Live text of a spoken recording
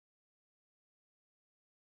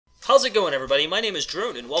How's it going, everybody? My name is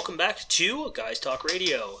Drone, and welcome back to Guys Talk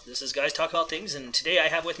Radio. This is Guys Talk About Things, and today I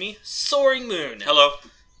have with me Soaring Moon. Hello.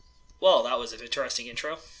 Well, that was an interesting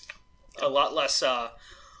intro. A lot less, A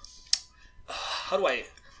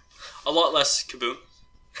lot less kaboom.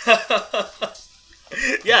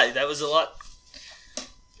 Yeah, that was a lot...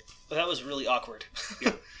 That was really awkward.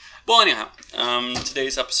 Well, anyhow,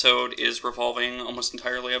 today's episode is revolving almost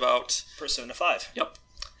entirely about... Persona 5. Yep.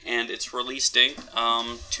 And its release date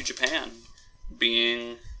to Japan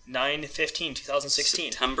being 9/15/2016.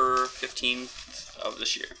 September 15th of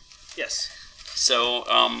this year. Yes. So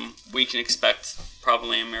we can expect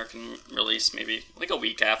probably an American release maybe like a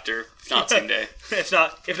week after, if not same day. if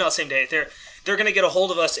not same day. They're going to get a hold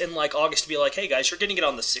of us in like August to be like, hey guys, you're getting it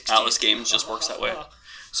on the 16th. Atlas Games just works that way.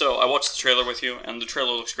 So I watched the trailer with you, and the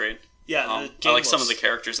trailer looks great. Yeah, I like some of the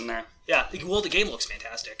characters in there. Yeah, well, the game looks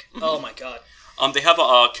fantastic. Oh my god. They have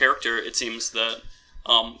a character, it seems, that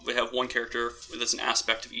they have one character that's an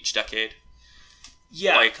aspect of each decade.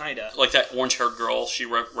 Yeah, like, kinda. Like that orange-haired girl, she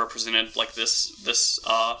represented like this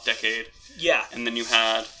decade. Yeah. And then you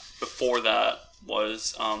had, before that,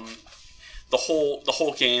 was the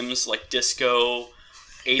whole game's like disco,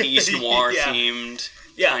 80s noir themed.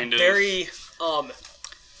 Yeah, kind of. very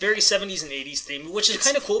 70s and 80s theme, which is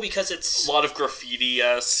kind of cool because it's... A lot of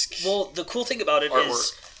graffiti-esque. Well, the cool thing about it artwork.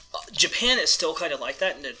 is Japan is still kind of like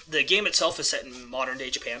that, and the game itself is set in modern-day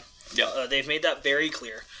Japan. Yeah. They've made that very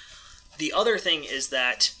clear. The other thing is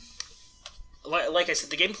that, like I said,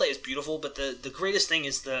 the gameplay is beautiful, but the greatest thing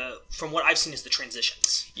is from what I've seen, is the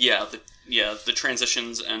transitions. Yeah, the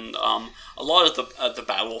transitions and a lot of the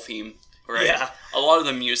battle theme. Right. Yeah. A lot of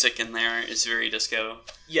the music in there is very disco.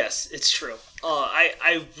 Yes, it's true.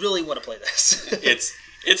 I really want to play this.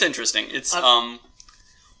 It's interesting. It's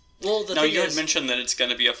Well, now you had mentioned that it's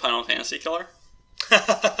going to be a Final Fantasy killer.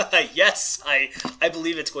 Yes, I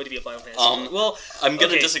believe it's going to be a Final Fantasy killer. Well, I'm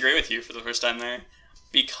going to disagree with you for the first time there,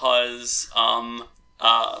 because Final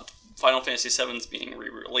Fantasy VII is being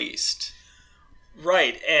re-released.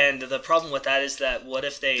 Right, and the problem with that is that what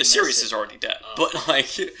if they... The series is already dead, but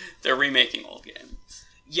like they're remaking old games.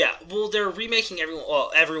 Yeah, well, they're remaking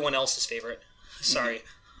everyone else's favorite. Sorry.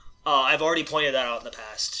 Mm-hmm. I've already pointed that out in the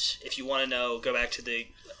past. If you want to know, go back to the...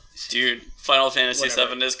 Dude, Final Fantasy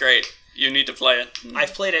VII is great. You need to play it.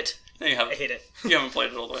 I've played it. No, you haven't. I hate it. You haven't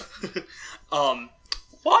played it all the way.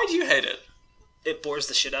 Why do you hate it? It bores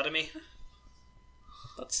the shit out of me.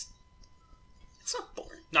 It's not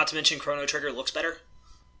boring. Not to mention Chrono Trigger looks better.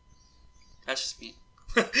 That's just me.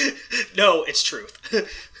 No, it's truth.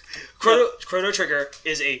 Chrono Trigger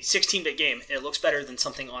is a 16-bit game, and it looks better than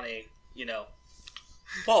something on a,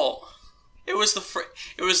 Well, it was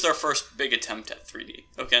their first big attempt at 3D.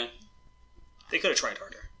 Okay. They could have tried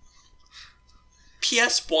harder.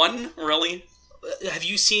 PS1, really? Have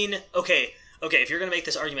you seen? Okay. If you're gonna make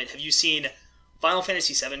this argument, have you seen Final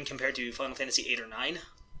Fantasy VII compared to Final Fantasy 8 or 9?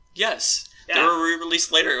 Yes. Yeah. They were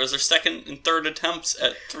re-released later. It was their second and third attempts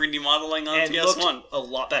at 3D modeling on and PS1. Looked a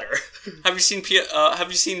lot better. Have you seen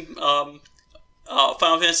Final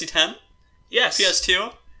Fantasy X? Yes.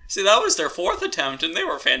 PS2. See, that was their fourth attempt, and they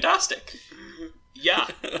were fantastic. Yeah.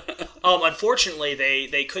 Unfortunately,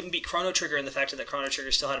 they couldn't beat Chrono Trigger in the fact that Chrono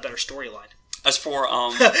Trigger still had a better storyline. As for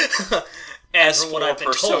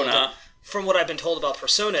Persona, from what I've been told about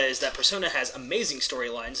Persona is that Persona has amazing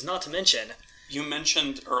storylines. Not to mention, you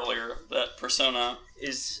mentioned earlier that Persona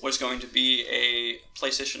was going to be a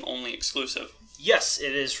PlayStation-only exclusive. Yes,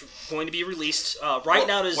 it is going to be released right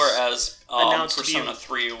now. It is whereas announced Persona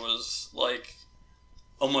 3 was like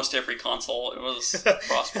almost every console. It was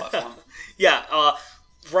cross-platform. Yeah,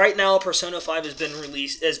 right now Persona 5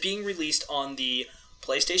 is being released on the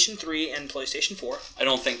PlayStation 3 and PlayStation 4. I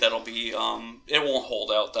don't think that'll be. It won't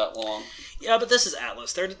hold out that long. Yeah, but this is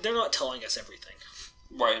Atlus. They're not telling us everything.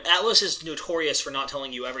 Right. Atlus is notorious for not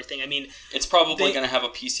telling you everything. I mean, it's probably going to have a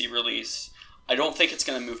PC release. I don't think it's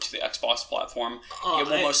going to move to the Xbox platform. It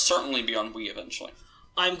will most certainly be on Wii eventually.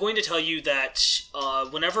 I'm going to tell you that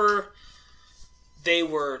whenever they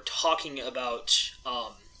were talking about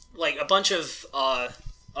like a bunch of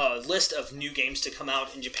list of new games to come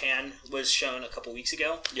out in Japan was shown a couple weeks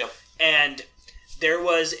ago. Yep. And there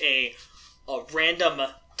was a random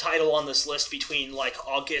title on this list between like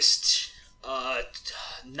August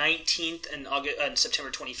 19th and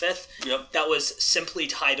September 25th. Yep. That was simply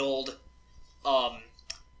titled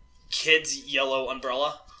Kids Yellow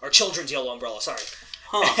Umbrella, or Children's Yellow Umbrella, sorry.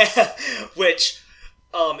 Huh. Which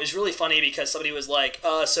is really funny because somebody was like,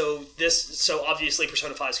 so obviously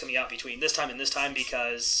Persona 5 is coming out between this time and this time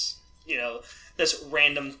because, this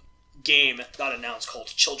random game got announced called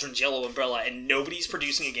Children's Yellow Umbrella, and nobody's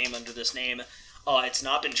producing a game under this name It's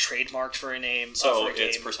not been trademarked for a name. So for a game.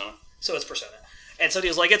 it's Persona. So it's Persona. And somebody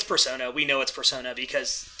was like, it's Persona. We know it's Persona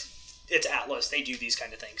because it's Atlus. They do these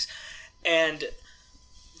kind of things. And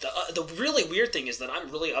the really weird thing is that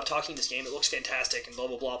I'm really up-talking this game. It looks fantastic and blah,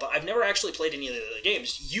 blah, blah. But I've never actually played any of the other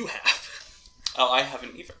games. You have. Oh, I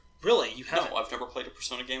haven't either. Really? You haven't? No, I've never played a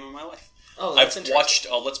Persona game in my life. Oh, that's I've watched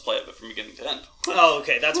Let's Play of it from beginning to end. Oh,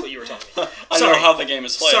 okay. That's what you were telling me. I know how the game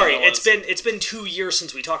is played. Sorry, it's been 2 years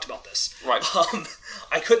since we talked about this. Right.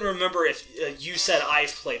 I couldn't remember if you said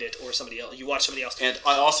I've played it or somebody else. You watched somebody else. And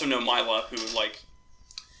I also know Mila, who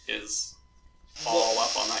is all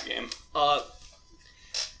up on that game.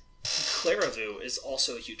 Claravu is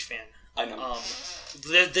also a huge fan. I know.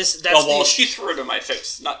 She threw it in my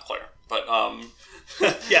face, not Claire, but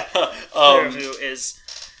yeah, Claravu is.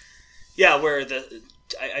 Yeah, where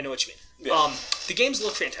I know what you mean. Yeah. The games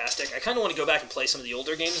look fantastic. I kind of want to go back and play some of the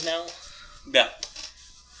older games now. Yeah.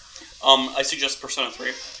 I suggest Persona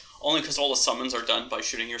 3, only because all the summons are done by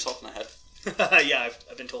shooting yourself in the head. Yeah,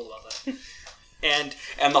 I've been told about that. and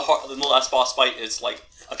the last boss fight is like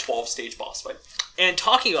a 12-stage boss fight. And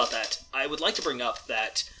talking about that, I would like to bring up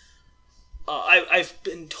that I've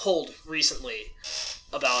been told recently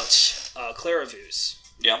about Claravu's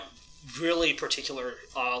really particular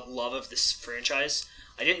love of this franchise.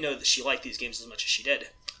 I didn't know that she liked these games as much as she did.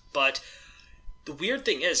 But the weird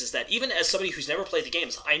thing is that even as somebody who's never played the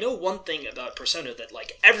games, I know one thing about Persona that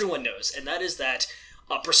everyone knows, and that is that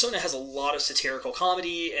Persona has a lot of satirical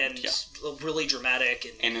comedy and really dramatic,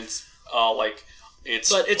 and it's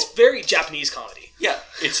but it's very Japanese comedy. Yeah,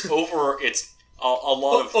 it's over. It's a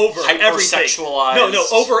lot of over hypersexualized. No,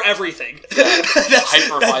 over everything. Yeah,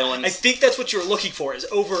 hyper-violence. I think that's what you're looking for, is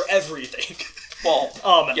over everything. Well,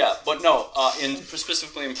 but no.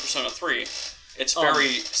 Specifically in Persona 3, it's very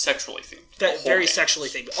sexually themed. Very sexually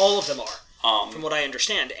themed. All of them are, from what I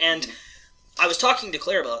understand. And I was talking to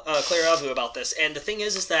Claravu about this, and the thing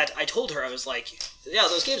is that I told her, I was like, yeah,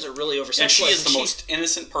 those games are really over-sexualized. And she is the most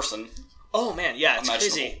innocent person. Oh man, yeah, it's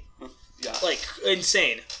crazy. Yeah.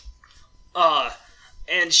 Insane.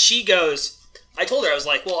 And she goes, I told her, I was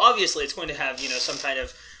like, well, obviously it's going to have, some kind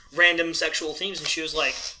of random sexual themes, and she was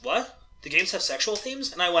like, what? The games have sexual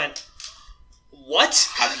themes? And I went, what?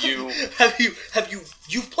 Have you...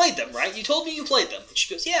 You've played them, right? You told me you played them. And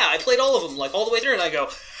she goes, yeah, I played all of them, all the way through, and I go,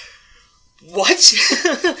 what?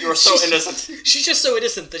 You're so innocent. She's just so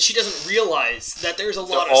innocent that she doesn't realize that there's a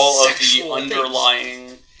lot of all sexual of the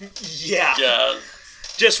underlying... Yeah. Yeah.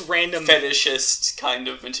 Just random... fetishist kind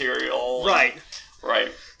of material. Right.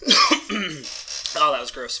 Right. Oh, that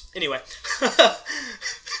was gross. Anyway.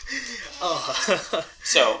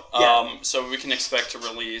 So we can expect to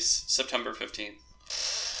release September 15th.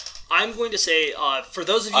 I'm going to say, for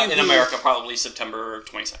those of you in America, probably September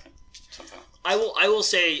 22nd. Something. I will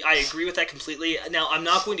say I agree with that completely. Now, I'm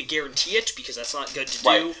not going to guarantee it because that's not good to do.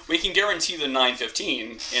 Right. We can guarantee the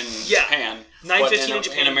 9/15 in Japan. 9/15 in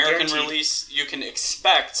Japan. In American guaranteed. Release, you can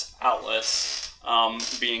expect Atlus,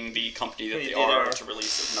 being the company that they are, to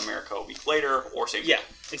release it in America a week later or same. Yeah,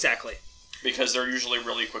 exactly. Because they're usually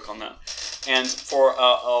really quick on that. And for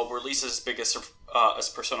a release as big as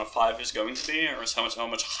Persona 5 is going to be, or how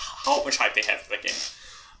much hype they have for the game,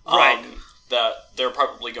 right? That they're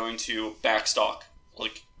probably going to backstock 3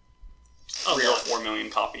 or 4 million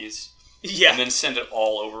copies, and then send it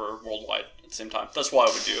all over worldwide at the same time. That's what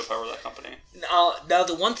I would do if I were that company. Now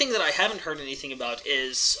the one thing that I haven't heard anything about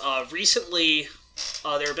is recently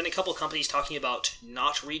there have been a couple companies talking about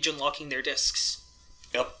not region locking their discs.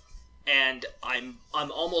 Yep. And I'm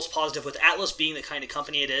almost positive, with Atlus being the kind of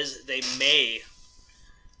company it is, they may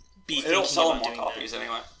be thinking about doing that. It'll sell more copies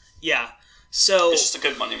anyway. Yeah. So it's just a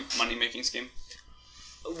good money making scheme.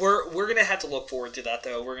 We're gonna have to look forward to that,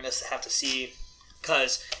 though. We're gonna have to see,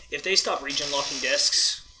 because if they stop region locking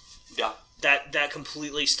discs, that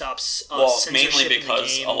completely stops. Mainly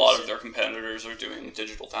because a lot of their competitors are doing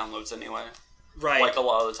digital downloads anyway. Right. A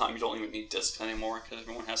lot of the time, you don't even need discs anymore because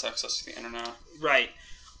everyone has access to the internet. Right.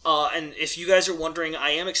 And if you guys are wondering,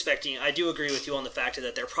 I do agree with you on the fact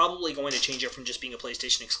that they're probably going to change it from just being a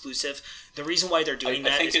PlayStation exclusive. The reason why they're doing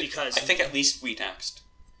that is because... I think at least Wii next.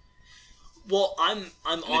 Well, I'm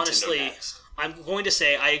honestly... I'm going to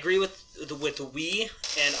say I agree with the Wii,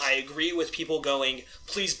 and I agree with people going,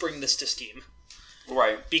 please bring this to Steam.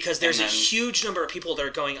 Right. Because there's a huge number of people that are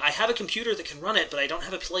going, I have a computer that can run it, but I don't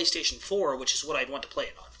have a PlayStation 4, which is what I'd want to play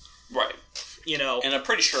it on. Right. And I'm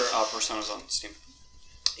pretty sure Persona's on Steam.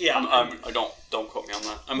 Yeah, I don't quote me on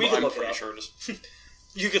that. I'm pretty sure it is.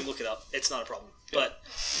 You could look it up. It's not a problem. Yeah. But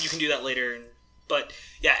you can do that later. But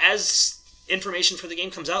yeah, as information for the game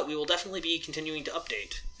comes out, we will definitely be continuing to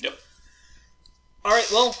update. Yep. All right,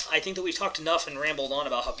 well, I think that we've talked enough and rambled on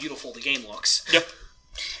about how beautiful the game looks. Yep.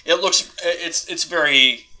 It looks. It's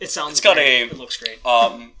very. It sounds. It's got great. It looks great.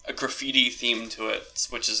 A graffiti theme to it,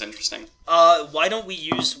 which is interesting. Why don't we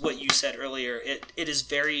use what you said earlier? It is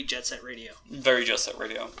very Jet Set Radio. Very Jet Set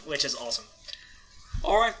Radio. Which is awesome.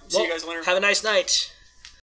 All right. See you guys later. Have a nice night.